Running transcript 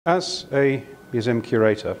As a museum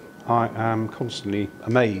curator, I am constantly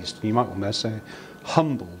amazed, you might almost say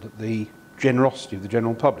humbled, at the generosity of the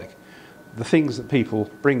general public. The things that people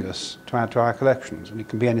bring us to add to our collections, and it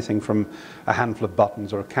can be anything from a handful of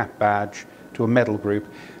buttons or a cap badge to a medal group.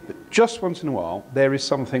 But just once in a while there is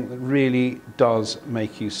something that really does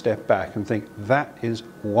make you step back and think, that is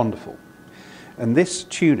wonderful. And this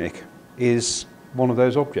tunic is one of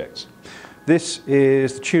those objects. This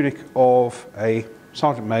is the tunic of a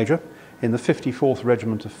Sergeant Major in the 54th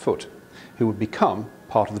Regiment of Foot, who would become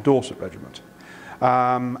part of the Dorset Regiment.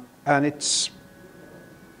 And it's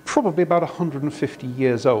probably about 150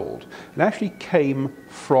 years old. It actually came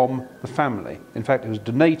from the family. In fact, it was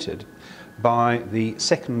donated by the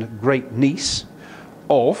second great niece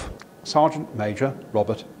of Sergeant Major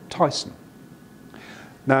Robert Tyson.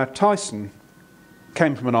 Now, Tyson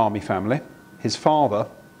came from an army family. His father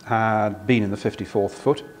had been in the 54th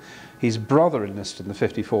Foot. His brother enlisted in the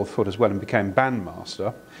 54th Foot as well and became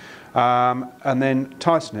bandmaster. And then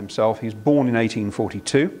Tyson himself, he was born in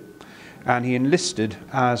 1842, and he enlisted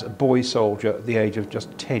as a boy soldier at the age of just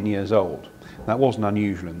 10 years old. That wasn't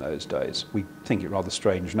unusual in those days. We think it rather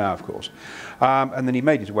strange now, of course. And then he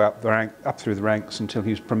made his way up through the ranks until he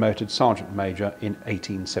was promoted Sergeant Major in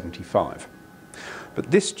 1875. But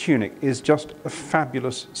this tunic is just a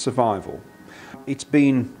fabulous survival. It's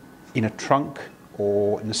been in a trunk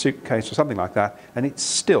or in a suitcase or something like that, and it's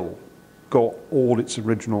still got all its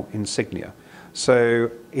original insignia.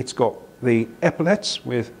 So it's got the epaulets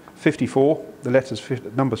with 54,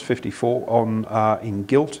 the numbers 54 on in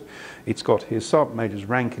gilt. It's got his Sergeant Major's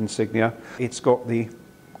rank insignia. It's got the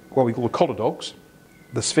what we call the collar dogs,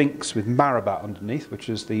 the Sphinx with Marabat underneath, which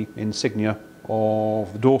is the insignia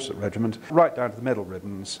of the Dorset Regiment, right down to the medal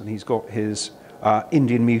ribbons, and he's got his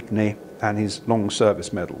Indian Mutiny and his long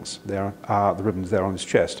service medals. There are the ribbons there on his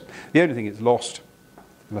chest. The only thing it's lost,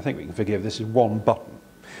 and I think we can forgive this, is one button.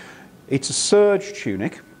 It's a serge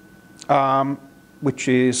tunic, serge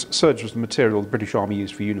was the material the British Army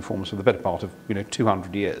used for uniforms for the better part of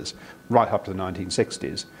 200 years, right up to the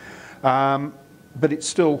 1960s. But it's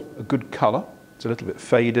still a good colour. It's a little bit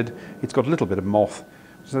faded. It's got a little bit of moth.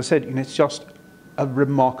 As I said, it's just a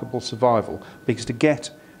remarkable survival, because to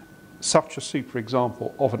get such a super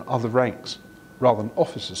example of an other ranks rather than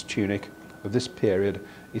officer's tunic of this period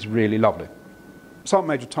is really lovely. Sergeant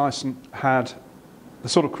Major Tyson had the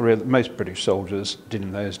sort of career that most British soldiers did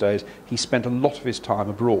in those days. He spent a lot of his time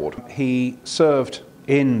abroad. He served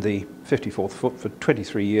in the 54th Foot for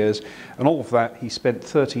 23 years, and all of that he spent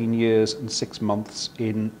 13 years and 6 months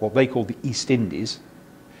in what they called the East Indies,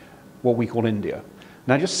 what we call India.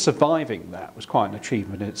 Now, just surviving that was quite an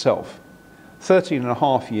achievement in itself. 13 and a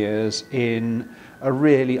half years in a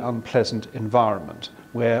really unpleasant environment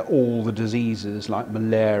where all the diseases like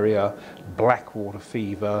malaria, blackwater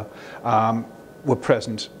fever were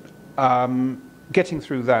present. Getting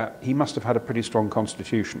through that, he must have had a pretty strong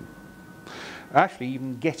constitution. Actually,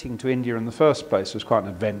 even getting to India in the first place was quite an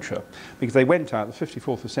adventure, because they went out, the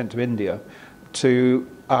 54th was sent to India to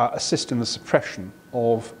assist in the suppression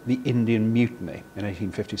of the Indian Mutiny in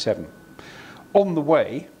 1857. On the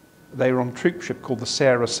way, they were on a troop ship called the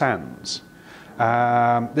Sarah Sands.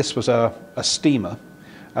 This was a steamer,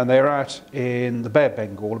 and they were out in the Bay of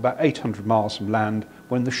Bengal, about 800 miles from land,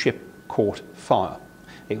 when the ship caught fire.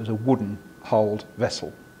 It was a wooden-hulled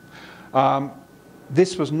vessel.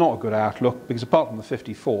 This was not a good outlook, because apart from the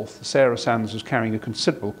 54th, the Sarah Sands was carrying a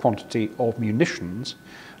considerable quantity of munitions,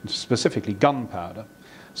 specifically gunpowder.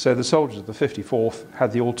 So the soldiers of the 54th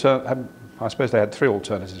had I suppose they had three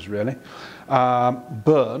alternatives really: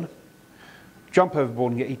 burn, jump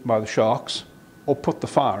overboard and get eaten by the sharks, or put the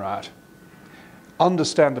fire out.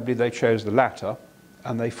 Understandably, they chose the latter,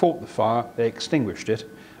 and they fought the fire, they extinguished it,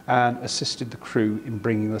 and assisted the crew in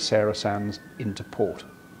bringing the Sarah Sands into port.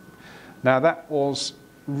 Now, that was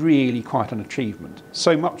really quite an achievement,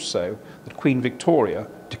 so much so that Queen Victoria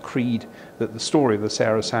decreed that the story of the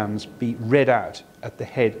Sarah Sands be read out at the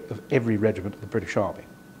head of every regiment of the British Army.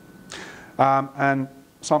 And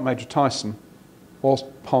Sergeant Major Tyson was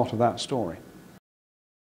part of that story.